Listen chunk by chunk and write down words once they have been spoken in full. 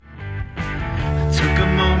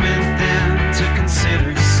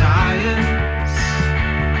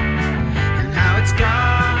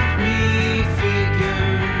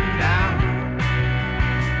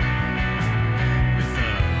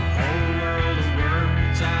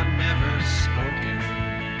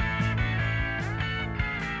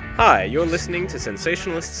Hi, you're listening to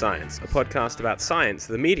Sensationalist Science, a podcast about science,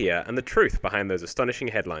 the media, and the truth behind those astonishing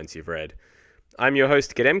headlines you've read. I'm your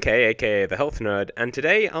host, GetMK, aka The Health Nerd, and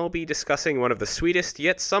today I'll be discussing one of the sweetest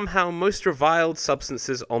yet somehow most reviled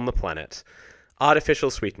substances on the planet.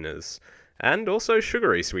 Artificial sweeteners. And also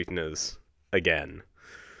sugary sweeteners. Again.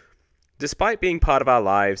 Despite being part of our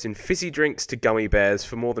lives in fizzy drinks to gummy bears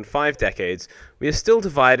for more than 5 decades, we are still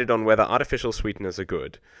divided on whether artificial sweeteners are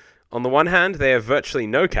good. On the one hand, they have virtually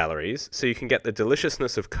no calories, so you can get the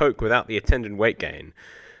deliciousness of Coke without the attendant weight gain.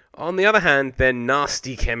 On the other hand, they're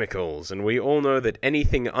nasty chemicals, and we all know that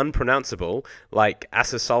anything unpronounceable, like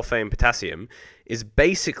acesulfame potassium, is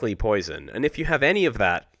basically poison, and if you have any of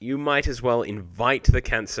that, you might as well invite the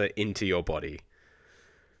cancer into your body.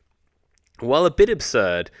 While a bit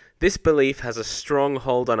absurd, this belief has a strong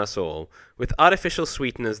hold on us all, with artificial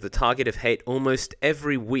sweeteners the target of hate almost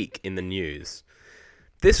every week in the news.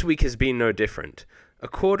 This week has been no different.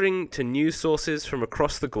 According to news sources from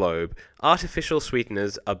across the globe, artificial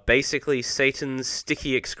sweeteners are basically Satan's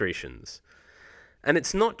sticky excretions. And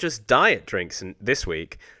it's not just diet drinks this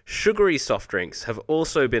week. Sugary soft drinks have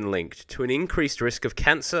also been linked to an increased risk of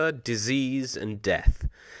cancer, disease, and death.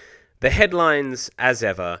 The headlines, as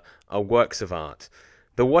ever, are works of art.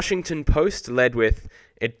 The Washington Post led with,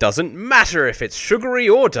 "It doesn't matter if it's sugary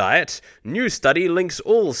or diet. New study links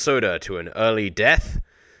all soda to an early death."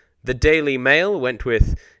 The Daily Mail went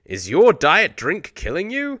with, "Is your diet drink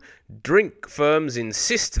killing you? Drink firms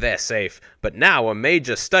insist they're safe, but now a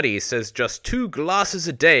major study says just 2 glasses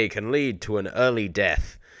a day can lead to an early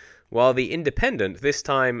death." While The Independent this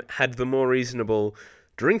time had the more reasonable,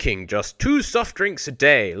 "Drinking just 2 soft drinks a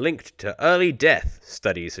day linked to early death,"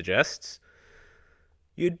 study suggests.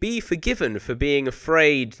 You'd be forgiven for being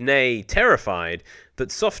afraid, nay, terrified,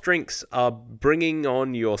 that soft drinks are bringing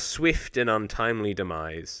on your swift and untimely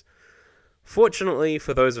demise. Fortunately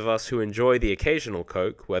for those of us who enjoy the occasional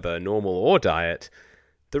Coke, whether normal or diet,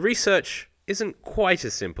 the research isn't quite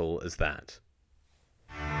as simple as that.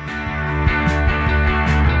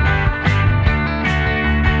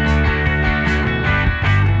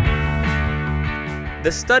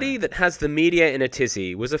 The study that has the media in a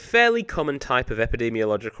tizzy was a fairly common type of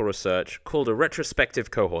epidemiological research called a retrospective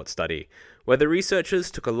cohort study, where the researchers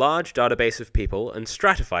took a large database of people and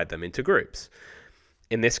stratified them into groups.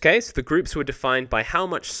 In this case, the groups were defined by how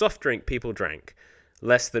much soft drink people drank.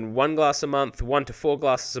 Less than 1 glass a month, 1 to 4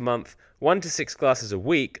 glasses a month, 1 to 6 glasses a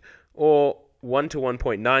week, or 1 to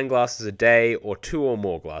 1.9 glasses a day, or 2 or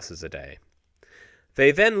more glasses a day.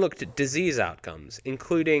 They then looked at disease outcomes,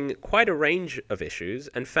 including quite a range of issues,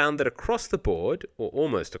 and found that across the board, or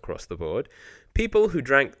almost across the board, people who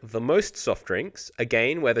drank the most soft drinks,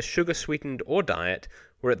 again whether sugar-sweetened or diet,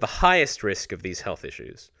 were at the highest risk of these health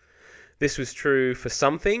issues. This was true for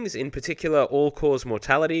some things, in particular all-cause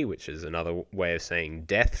mortality, which is another way of saying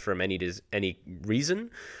death from any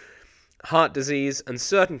reason, heart disease, and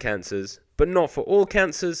certain cancers, but not for all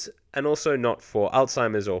cancers, and also not for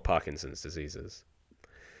Alzheimer's or Parkinson's diseases.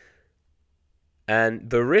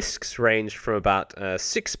 And the risks ranged from about a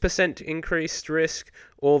 6% increased risk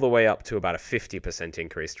all the way up to about a 50%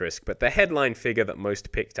 increased risk. But the headline figure that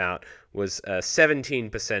most picked out was a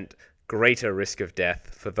 17% greater risk of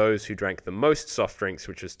death for those who drank the most soft drinks,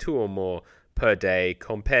 which was 2 or more per day,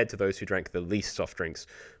 compared to those who drank the least soft drinks,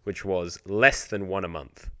 which was less than 1 a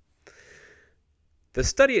month. The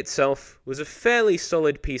study itself was a fairly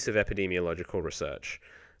solid piece of epidemiological research.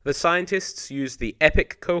 The scientists used the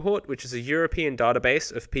EPIC cohort, which is a European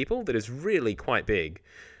database of people that is really quite big.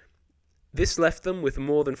 This left them with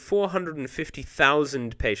more than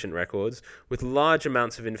 450,000 patient records, with large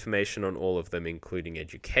amounts of information on all of them, including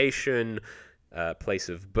education, place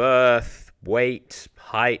of birth, weight,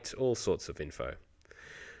 height, all sorts of info.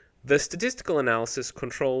 The statistical analysis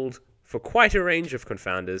controlled for quite a range of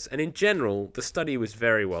confounders, and in general, the study was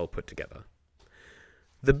very well put together.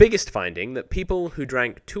 The biggest finding, that people who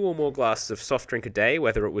drank 2 or more glasses of soft drink a day,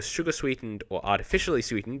 whether it was sugar-sweetened or artificially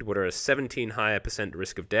sweetened, were a 17% higher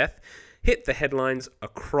risk of death, hit the headlines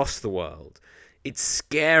across the world. It's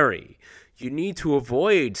scary. You need to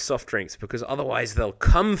avoid soft drinks because otherwise they'll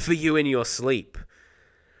come for you in your sleep.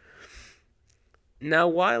 Now,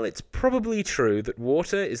 while it's probably true that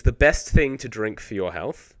water is the best thing to drink for your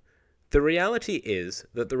health, the reality is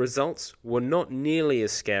that the results were not nearly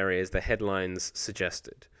as scary as the headlines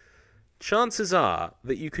suggested. Chances are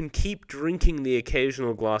that you can keep drinking the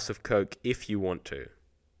occasional glass of Coke if you want to.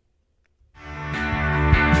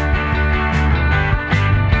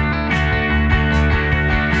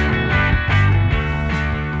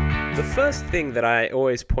 The first thing that I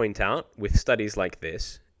always point out with studies like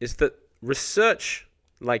this is that research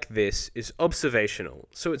like this is observational,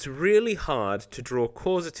 so it's really hard to draw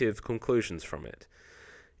causative conclusions from it.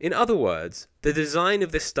 In other words, the design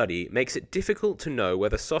of this study makes it difficult to know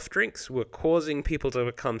whether soft drinks were causing people to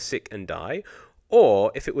become sick and die,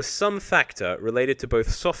 or if it was some factor related to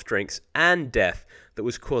both soft drinks and death that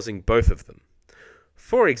was causing both of them.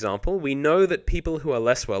 For example, we know that people who are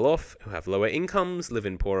less well off, who have lower incomes, live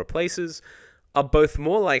in poorer places, are both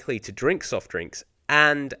more likely to drink soft drinks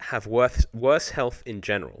and have worse health in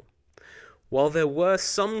general. While there were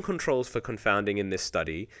some controls for confounding in this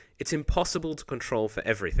study, it's impossible to control for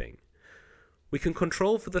everything. We can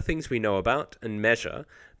control for the things we know about and measure,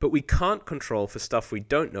 but we can't control for stuff we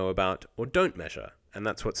don't know about or don't measure, and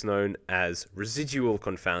that's what's known as residual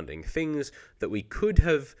confounding, things that could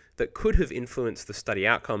have influenced the study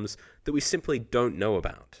outcomes that we simply don't know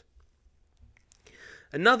about.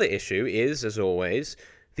 Another issue is, as always,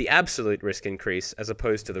 the absolute risk increase as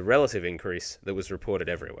opposed to the relative increase that was reported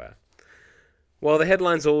everywhere. While the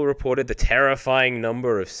headlines all reported the terrifying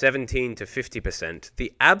number of 17 to 50%,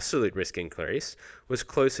 the absolute risk increase was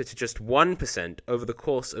closer to just 1% over the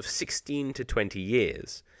course of 16 to 20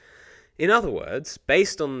 years. In other words,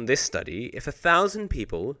 based on this study, if 1,000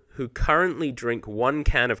 people who currently drink 1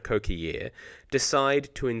 can of Coke a year decide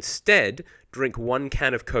to instead drink 1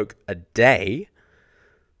 can of Coke a day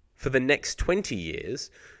for the next 20 years,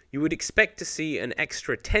 you would expect to see an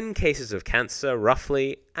extra 10 cases of cancer,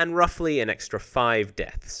 roughly an extra 5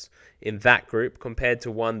 deaths in that group compared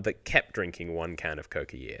to one that kept drinking 1 can of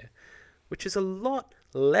Coke a year, which is a lot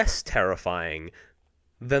less terrifying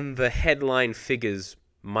than the headline figures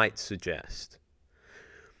might suggest.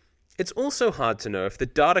 It's also hard to know if the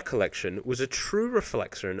data collection was a true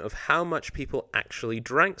reflection of how much people actually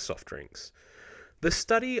drank soft drinks. The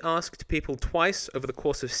study asked people twice over the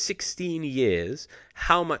course of 16 years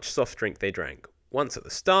how much soft drink they drank, once at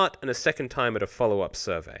the start and a second time at a follow-up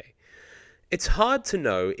survey. It's hard to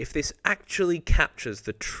know if this actually captures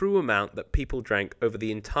the true amount that people drank over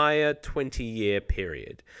the entire 20-year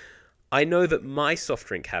period. I know that my soft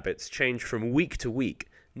drink habits change from week to week,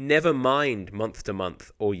 never mind month to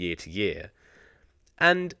month or year to year.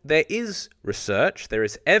 And there is research, there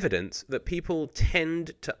is evidence that people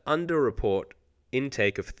tend to underreport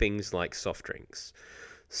intake of things like soft drinks.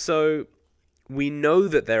 So we know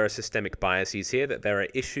that there are systemic biases here, that there are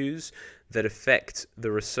issues that affect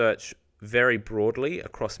the research very broadly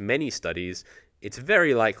across many studies. It's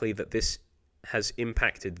very likely that this has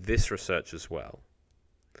impacted this research as well.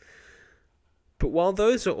 But while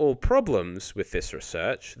those are all problems with this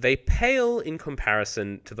research, they pale in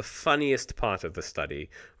comparison to the funniest part of the study,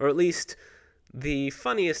 or at least the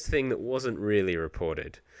funniest thing that wasn't really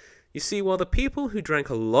reported. You see, while the people who drank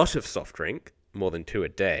a lot of soft drink, more than 2 a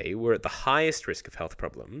day, were at the highest risk of health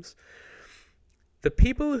problems, the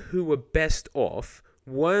people who were best off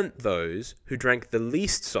weren't those who drank the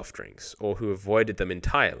least soft drinks or who avoided them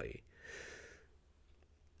entirely.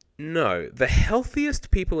 No, the healthiest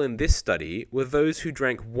people in this study were those who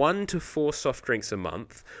drank 1 to 4 soft drinks a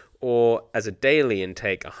month, or as a daily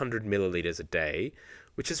intake 100 milliliters a day,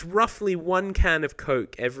 which is roughly 1 can of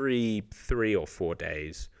Coke every 3 or 4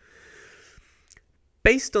 days.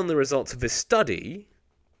 Based on the results of this study,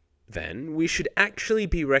 then, we should actually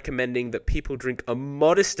be recommending that people drink a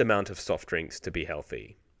modest amount of soft drinks to be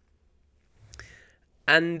healthy.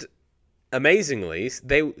 And amazingly,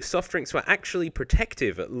 soft drinks were actually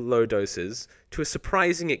protective at low doses to a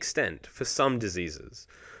surprising extent for some diseases.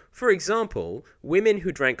 For example, women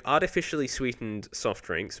who drank artificially sweetened soft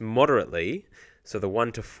drinks moderately, so the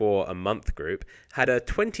 1 to 4 a month group, had a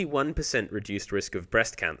 21% reduced risk of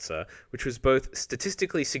breast cancer, which was both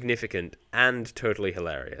statistically significant and totally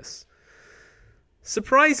hilarious.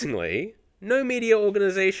 Surprisingly, no media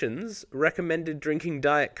organizations recommended drinking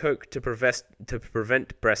Diet Coke to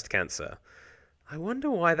prevent breast cancer. I wonder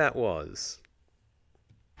why that was.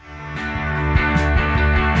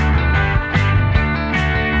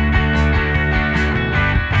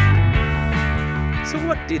 So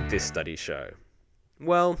what did this study show?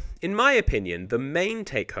 Well, in my opinion, the main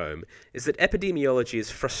take-home is that epidemiology is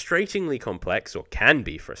frustratingly complex, or can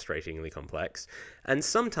be frustratingly complex, and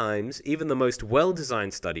sometimes even the most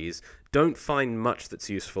well-designed studies don't find much that's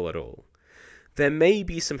useful at all. There may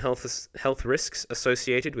be some health risks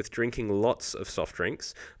associated with drinking lots of soft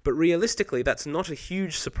drinks, but realistically that's not a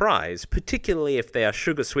huge surprise, particularly if they are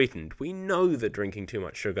sugar-sweetened. We know that drinking too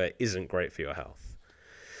much sugar isn't great for your health.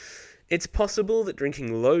 It's possible that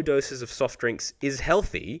drinking low doses of soft drinks is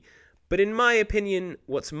healthy, but in my opinion,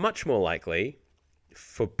 what's much more likely,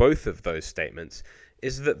 for both of those statements,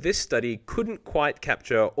 is that this study couldn't quite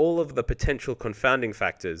capture all of the potential confounding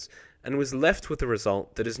factors and was left with a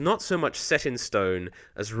result that is not so much set in stone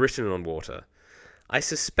as written on water. I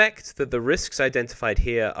suspect that the risks identified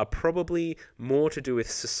here are probably more to do with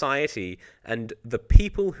society and the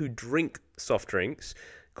people who drink soft drinks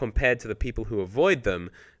compared to the people who avoid them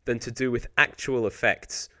than to do with actual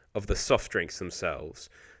effects of the soft drinks themselves.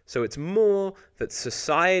 So it's more that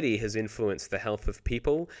society has influenced the health of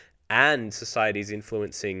people and society is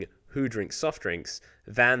influencing who drinks soft drinks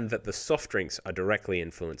than that the soft drinks are directly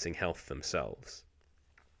influencing health themselves.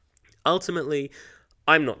 Ultimately,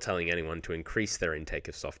 I'm not telling anyone to increase their intake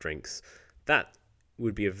of soft drinks. That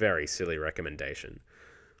would be a very silly recommendation.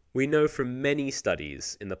 We know from many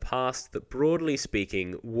studies in the past that broadly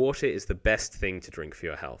speaking, water is the best thing to drink for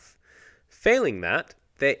your health. Failing that,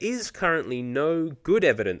 there is currently no good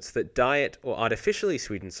evidence that diet or artificially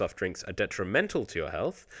sweetened soft drinks are detrimental to your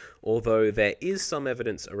health, although there is some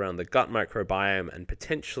evidence around the gut microbiome and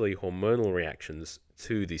potentially hormonal reactions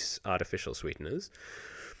to these artificial sweeteners.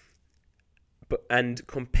 And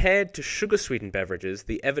compared to sugar-sweetened beverages,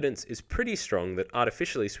 the evidence is pretty strong that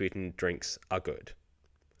artificially sweetened drinks are good.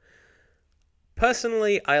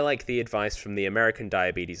 Personally, I like the advice from the American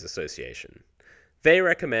Diabetes Association. They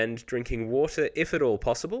recommend drinking water if at all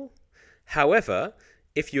possible. However,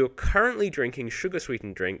 if you're currently drinking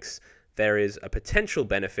sugar-sweetened drinks, there is a potential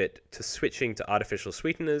benefit to switching to artificial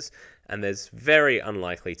sweeteners, and there's very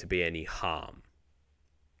unlikely to be any harm.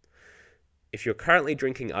 If you're currently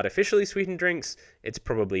drinking artificially sweetened drinks, it's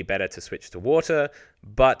probably better to switch to water,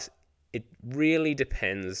 but it really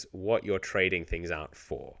depends what you're trading things out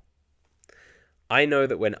for. I know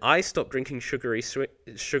that when I stopped drinking sugary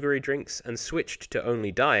drinks and switched to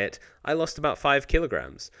only diet, I lost about 5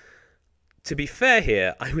 kilograms. To be fair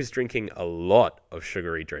here, I was drinking a lot of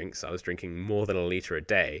sugary drinks. I was drinking more than a liter a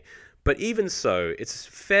day. But even so, it's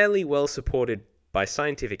fairly well supported by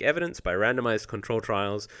scientific evidence, by randomized control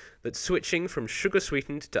trials, that switching from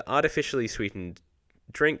sugar-sweetened to artificially sweetened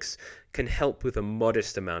drinks can help with a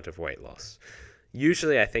modest amount of weight loss.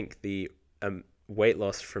 Usually I think the weight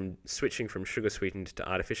loss from switching from sugar-sweetened to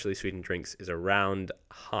artificially sweetened drinks is around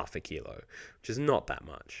half a kilo, which is not that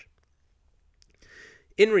much.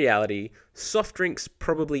 In reality, soft drinks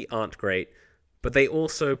probably aren't great, but they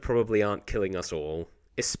also probably aren't killing us all,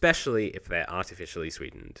 especially if they're artificially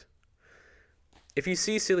sweetened. If you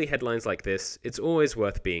see silly headlines like this, it's always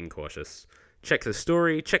worth being cautious. Check the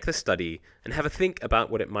story, check the study, and have a think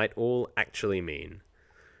about what it might all actually mean.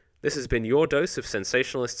 This has been your dose of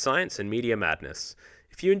sensationalist science and media madness.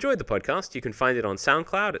 If you enjoyed the podcast, you can find it on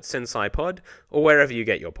SoundCloud at SensaiPod or wherever you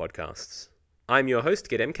get your podcasts. I'm your host,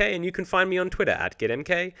 GitMK, and you can find me on Twitter at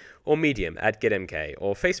GitMK, or Medium at GitMK,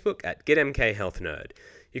 or Facebook at GitMKHealthNerd.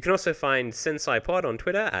 You can also find SensaiPod on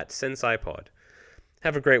Twitter at SensaiPod.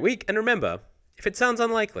 Have a great week, and remember, if it sounds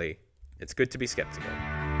unlikely, it's good to be skeptical.